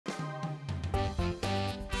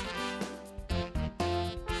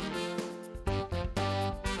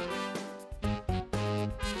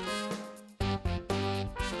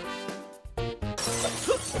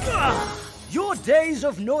Your days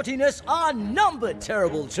of naughtiness are numbered,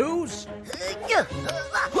 terrible twos.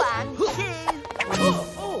 1, 2.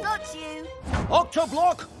 Got you.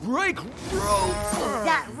 Octoblock, break rope.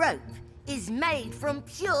 That rope is made from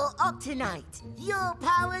pure octonite. Your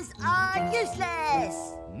powers are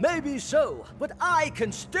useless. Maybe so, but I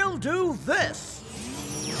can still do this.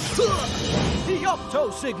 The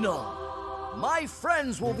Octo Signal. My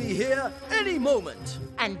friends will be here any moment.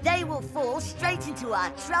 And they will fall straight into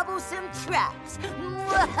our troublesome traps.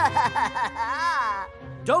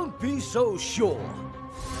 Don't be so sure.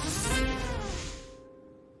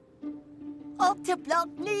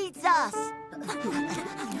 Octoblock needs us.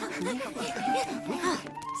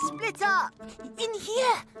 Split up. In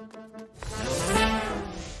here.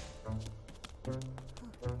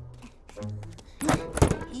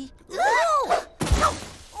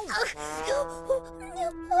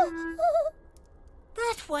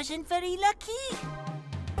 That wasn't very lucky.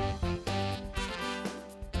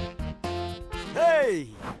 Hey,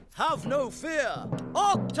 have no fear.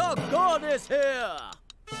 Octagon is here.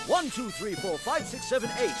 1, 2, 3, 4, 5, 6, 7,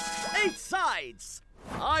 8. 8 sides.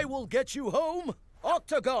 I will get you home.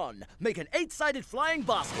 Octagon, make an 8-sided flying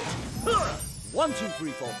basket. 1, 2,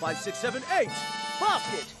 3, 4, 5, 6, 7, 8.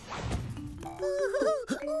 Basket.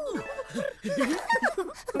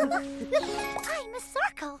 I'm a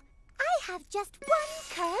circle. I have just one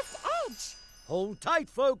curved edge. Hold tight,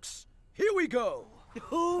 folks. Here we go. Hey!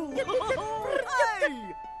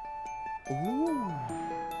 Ooh,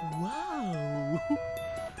 wow.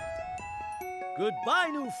 Goodbye,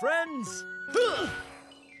 new friends.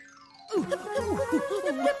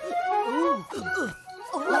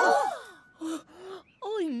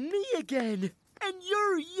 I'm me again. And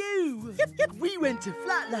you're you! We went to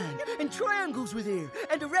Flatland, and triangles were there,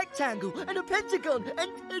 and a rectangle, and a pentagon,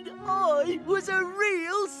 and I was a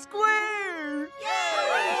real square!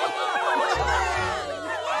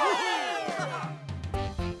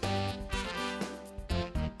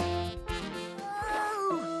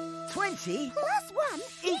 Oh. 20 Plus 1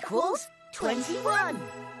 equals 21.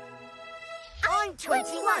 I'm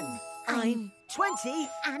 21. I'm 20.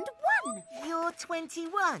 and 1. You're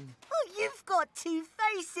 21. Oh, you've got 2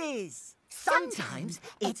 faces. Sometimes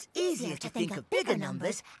it's easier to think of bigger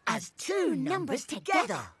numbers as 2 numbers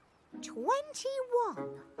together. 21.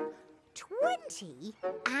 20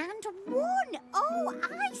 and 1. Oh,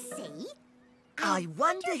 I see. I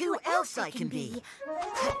wonder who else I can be.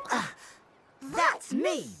 That's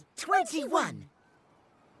me, 21.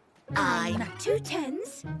 I'm 2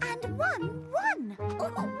 10s and 1 1.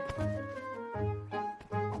 Oh.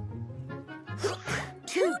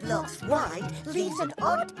 2 blocks wide leaves an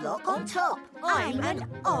odd block on top. I'm an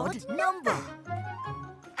odd number.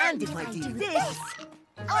 And if I do this,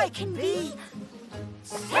 I can be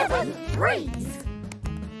 7 3s.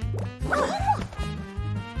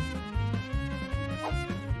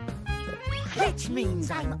 Which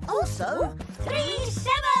means I'm also 3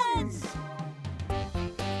 7s.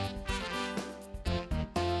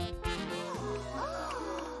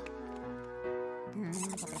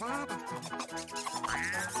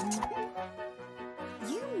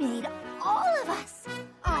 You made all of us.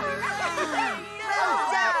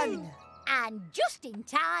 Well done. And just in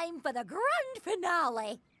time for the grand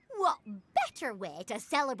finale. What better way to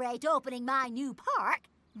celebrate opening my new park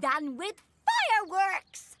than with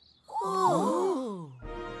fireworks? Oh.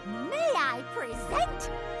 May I present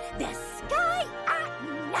the Sky at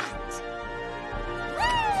Night?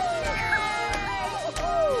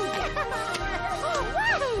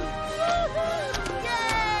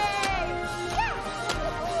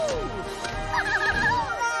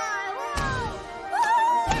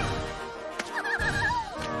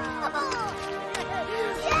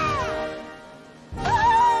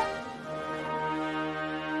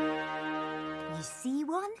 You see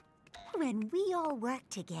one? When we all work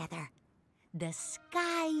together, the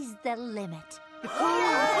sky's the limit.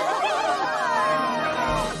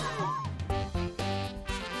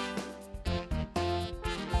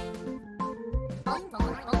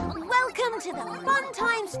 Welcome to the Fun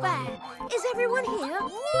Times Fair. Is everyone here?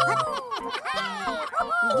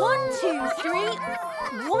 1, 2, 3.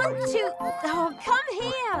 1, 2. Oh, come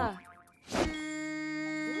here.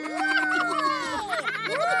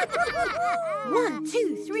 1,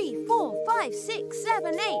 2, 3, 4, 5, 6,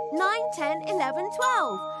 7, 8, 9, 10, 11,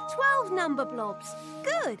 12. 12 number blobs.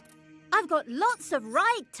 Good. I've got lots of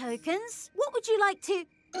ride tokens. What would you like to...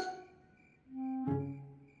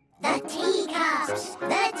 The teacups!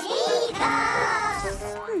 The teacups!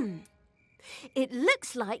 It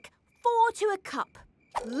looks like 4 to a cup.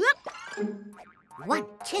 Look. 1,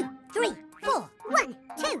 2, 3, 4. 1,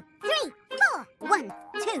 2, 3, 4. 1,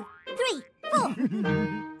 2, 3, 4.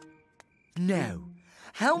 Now,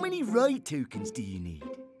 how many ride tokens do you need?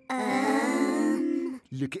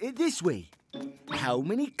 Look at it this way. How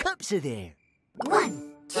many cups are there?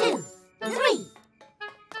 1, 2, 3.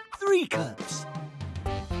 3 cups.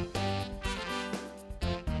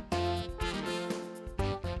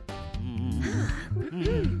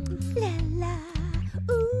 La la,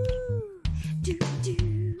 ooh, doo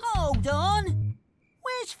doo. Hold on.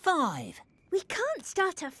 Where's 5? We can't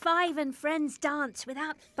start a 5 and friends dance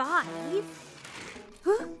without 5.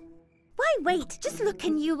 Huh? Why, wait, just look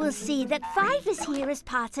and you will see that 5 is here as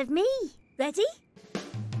part of me. Ready?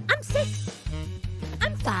 I'm 6.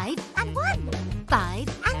 I'm 5 And 1. 5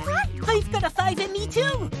 And 1. I've got a 5 in me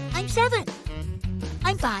too. I'm 7.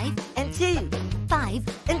 I'm 5 And 2. 5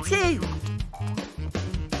 And 2.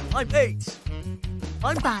 I'm 8.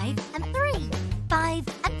 I'm 5 And 3. 5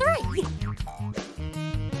 And 3.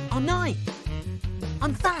 I'm 9.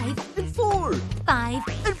 I'm 5 And 4. 5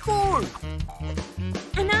 And 4.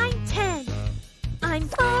 and I'm 10. I'm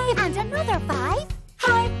 5 And another 5.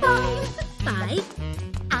 High 5 5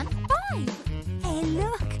 And 5. Hey,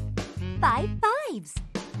 look! 5 5s.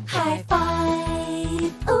 High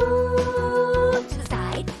 5. Ooh. To the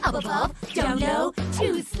side. Up above. Down low.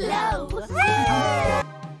 Too slow. Look!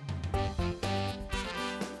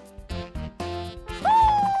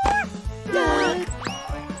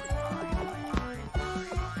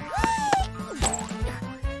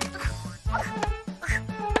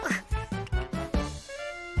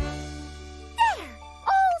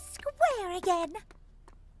 All square again.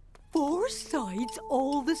 4 sides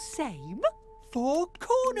all the same? 4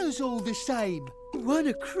 corners all the same. 1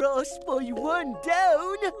 across by 1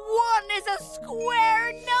 down. 1 is a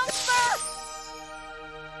square number!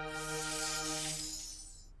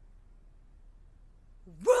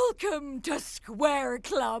 Welcome to Square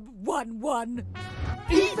Club 1-1.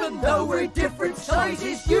 Even though we're different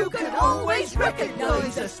sizes, you can always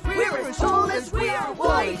recognize us. We're as tall as we are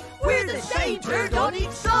wide. We're the same turned on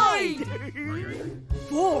each side.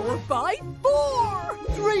 4 by 4.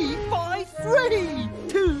 3 by 3.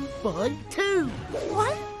 2 by 2.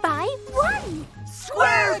 1 by 1.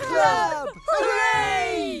 Square Club!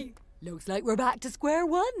 Hooray! Looks like we're back to square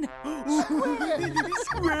 1.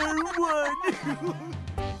 Square 1.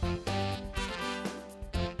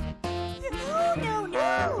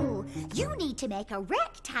 No. You need to make a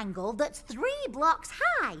rectangle that's 3 blocks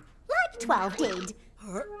high, like 12 did.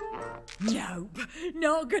 Nope,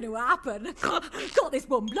 not going to happen. Got this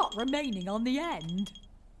 1 block remaining on the end.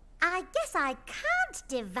 I guess I can't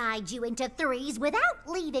divide you into 3s without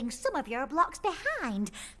leaving some of your blocks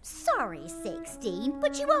behind. Sorry, 16,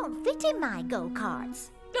 but you won't fit in my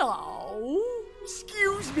go-karts. Oh.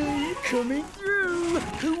 Excuse me, coming through.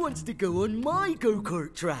 Who wants to go on my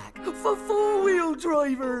go-kart track? For 4-wheel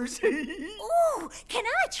drivers. Ooh, can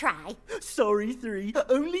I try? Sorry, 3.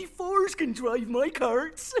 Only 4s can drive my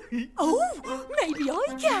karts. Oh, maybe I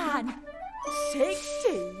can.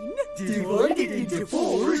 16 Divided into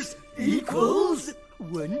 4s equals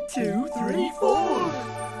 1, 2, 3, 4.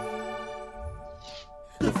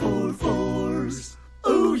 The 4 4s.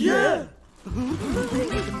 Oh, yeah.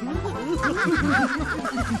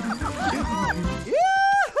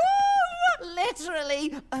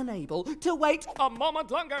 Literally unable to wait a moment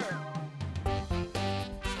longer.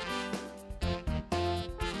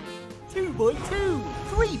 2 by 2.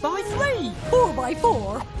 3 by 3. 4 by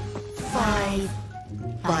 4. 5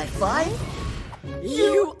 by 5.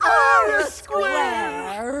 You are a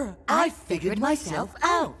square. I figured myself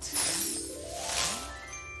out.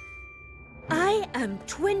 I am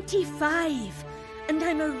 25, and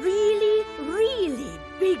I'm a really, really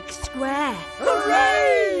big square.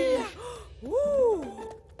 Hooray! Ooh,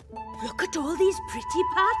 look at all these pretty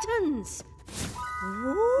patterns.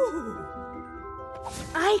 Ooh,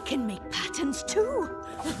 I can make patterns too.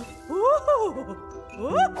 Ooh.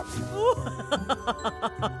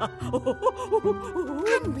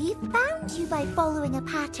 And we found you by following a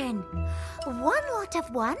pattern. 1 lot of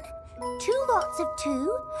 1, 2 lots of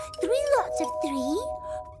 2, 3 lots of 3,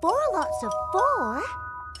 4 lots of 4.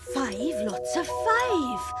 5 lots of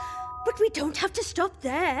 5. But we don't have to stop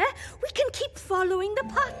there. We can keep following the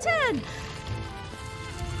pattern.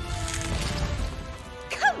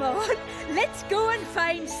 Come on, let's go and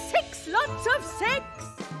find 6 lots of 6.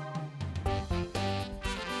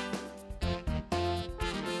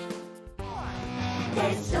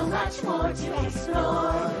 There's so much more to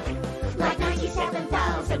explore. Like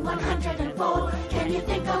 97,104. Can you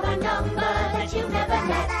think of a number that you never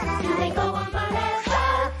met? Do they go on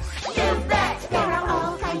forever? You bet! There are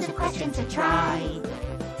all kinds of questions to try.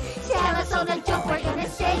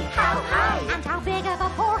 say how high? And how big of a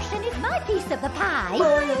portion is my piece of the pie?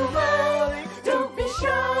 My, don't be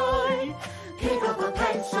shy. Pick up a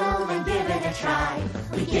pencil and give it a try.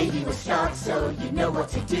 We gave you a start so you know what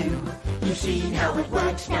to do. You've seen how it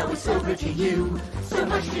works, now it's over to you. So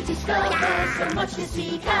much to discover, so much to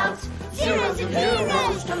seek out. Zeros and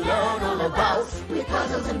heroes to learn all about. With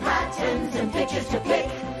puzzles and patterns and pictures to pick.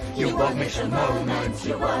 You won't miss a moment,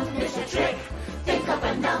 you won't miss a trick.